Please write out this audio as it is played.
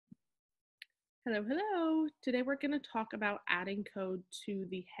Hello, hello. Today we're going to talk about adding code to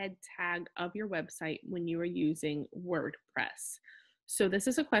the head tag of your website when you are using WordPress. So this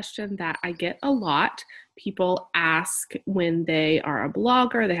is a question that I get a lot. People ask when they are a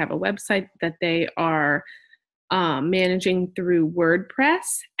blogger, they have a website that they are managing through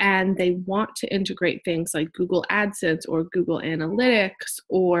WordPress, and they want to integrate things like Google AdSense or Google Analytics,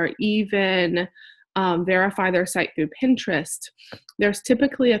 or even verify their site through Pinterest. There's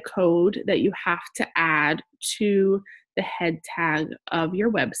typically a code that you have to add to the head tag of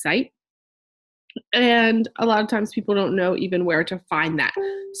your website. And a lot of times people don't know even where to find that.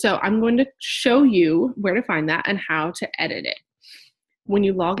 So I'm going to show you where to find that and how to edit it. When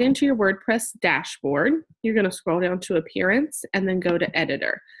you log into your WordPress dashboard, you're going to scroll down to Appearance and then go to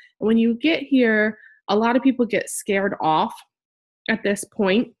Editor. And when you get here, a lot of people get scared off at this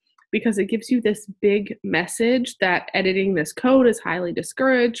point because it gives you this big message that editing this code is highly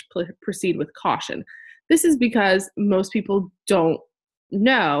discouraged. Proceed with caution. This is because most people don't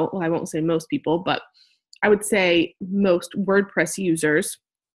know, well, I won't say most people, but I would say most WordPress users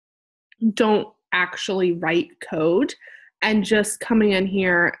don't actually write code, and just coming in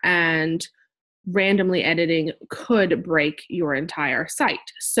here and randomly editing could break your entire site.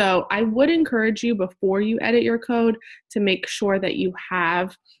 So I would encourage you, before you edit your code, to make sure that you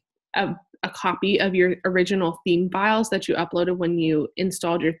have a copy of your original theme files that you uploaded when you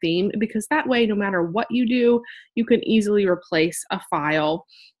installed your theme, because that way, no matter what you do, you can easily replace a file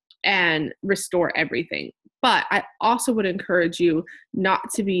and restore everything. But I also would encourage you not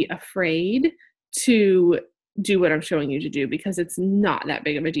to be afraid to do what I'm showing you to do, because it's not that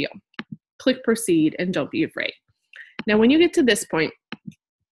big of a deal. Click proceed and don't be afraid. Now, when you get to this point,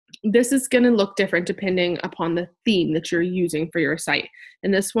 this is going to look different depending upon the theme that you're using for your site.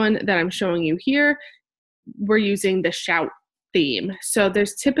 And this one that I'm showing you here, we're using the Shout theme. So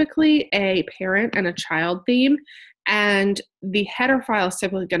there's typically a parent and a child theme, and the header file is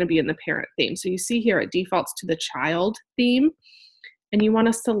typically going to be in the parent theme. So you see here it defaults to the child theme, and you want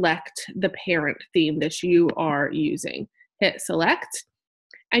to select the parent theme that you are using. Hit select,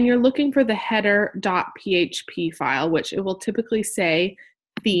 and you're looking for the header.php file, which it will typically say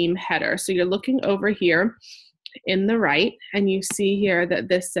theme header. So you're looking over here in the right, and you see here that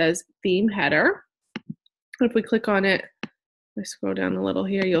this says theme header. If we click on it, I scroll down a little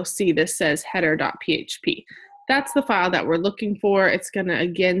here, you'll see this says header.php. That's the file that we're looking for. It's going to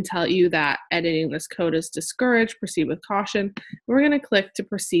again tell you that editing this code is discouraged. Proceed with caution. We're going to click to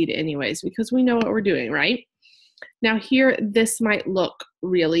proceed anyways, because we know what we're doing, right? Now here, this might look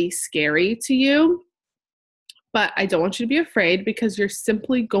really scary to you, but I don't want you to be afraid, because you're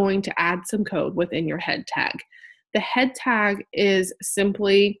simply going to add some code within your head tag. The head tag is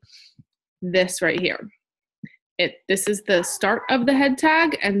simply this right here. This is the start of the head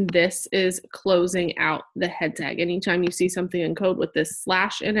tag, and this is closing out the head tag. Anytime you see something in code with this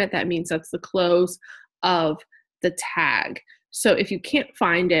slash in it, that means that's the close of the tag. So if you can't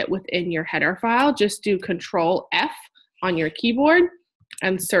find it within your header file, just do Control F on your keyboard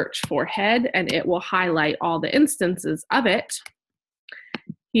and search for head, and it will highlight all the instances of it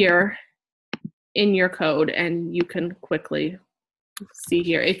here in your code, and you can quickly see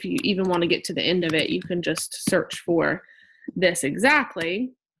here. If you even want to get to the end of it, you can just search for this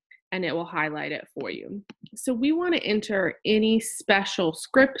exactly, and it will highlight it for you. So we want to enter any special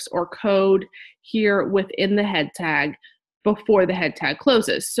scripts or code here within the head tag before the head tag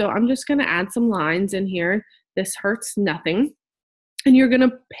closes. So I'm just going to add some lines in here. This hurts nothing. And you're going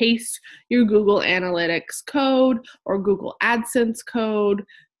to paste your Google Analytics code or Google AdSense code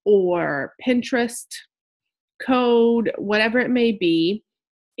or Pinterest code, whatever it may be,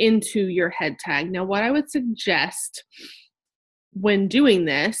 into your head tag. Now, what I would suggest when doing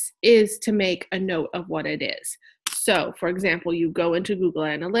this is to make a note of what it is. So, for example, you go into Google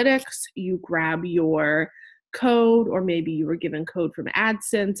Analytics, you grab your code, or maybe you were given code from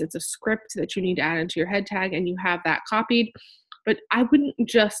AdSense. It's a script that you need to add into your head tag, and you have that copied. But I wouldn't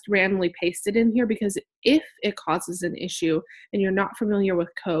just randomly paste it in here, because if it causes an issue and you're not familiar with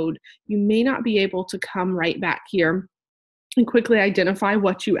code, you may not be able to come right back here and quickly identify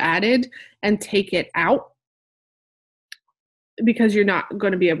what you added and take it out, because you're not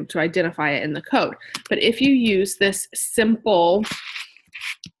going to be able to identify it in the code. But if you use this simple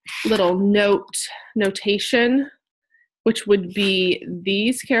little notation, which would be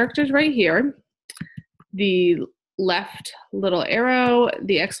these characters right here, the left little arrow,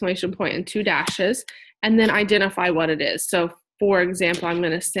 the exclamation point, and 2 dashes, and then identify what it is. So for example, I'm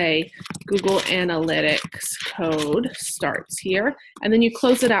going to say Google Analytics code starts here, and then you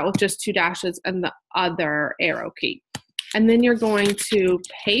close it out with just 2 dashes and the other arrow key. And then you're going to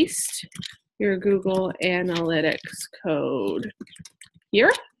paste your Google Analytics code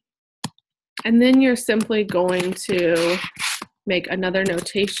here. And then you're simply going to make another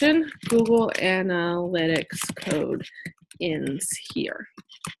notation, Google Analytics code ends here.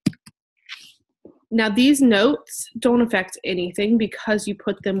 Now these notes don't affect anything because you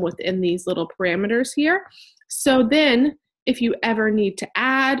put them within these little parameters here. So then if you ever need to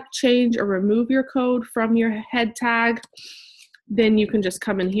add, change, or remove your code from your head tag, then you can just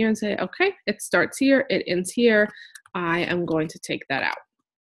come in here and say, okay, it starts here, it ends here. I am going to take that out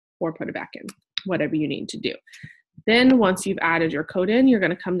or put it back in, whatever you need to do. Then once you've added your code in, you're going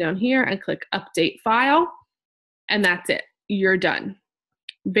to come down here and click Update File, and that's it. You're done.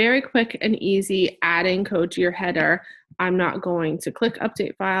 Very quick and easy adding code to your header. I'm not going to click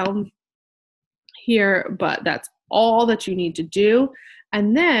Update File here, but that's all that you need to do.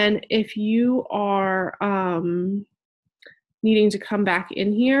 And then if you are needing to come back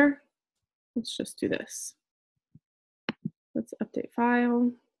in here, let's just do this. Let's update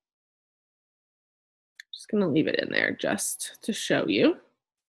file. Just going to leave it in there just to show you.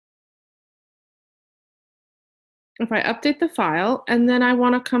 If I update the file and then I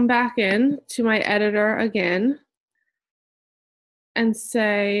want to come back in to my editor again and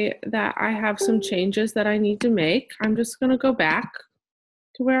say that I have some changes that I need to make, I'm just going to go back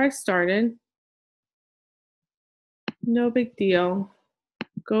to where I started. No big deal.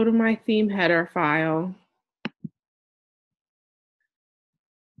 Go to my theme header file.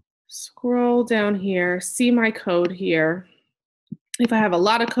 Scroll down here, see my code here. If I have a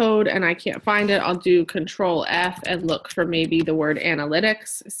lot of code and I can't find it, I'll do Control F and look for maybe the word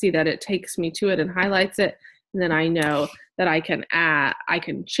analytics, see that it takes me to it and highlights it. And then I know that I can add, I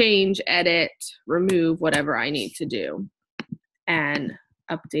can change, edit, remove whatever I need to do. And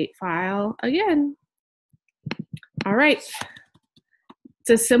update file again. All right. It's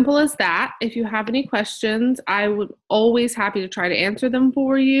as simple as that. If you have any questions, I would always happy to try to answer them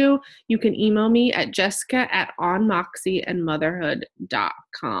for you. You can email me at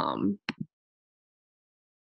jessica@onmoxieandmotherhood.com.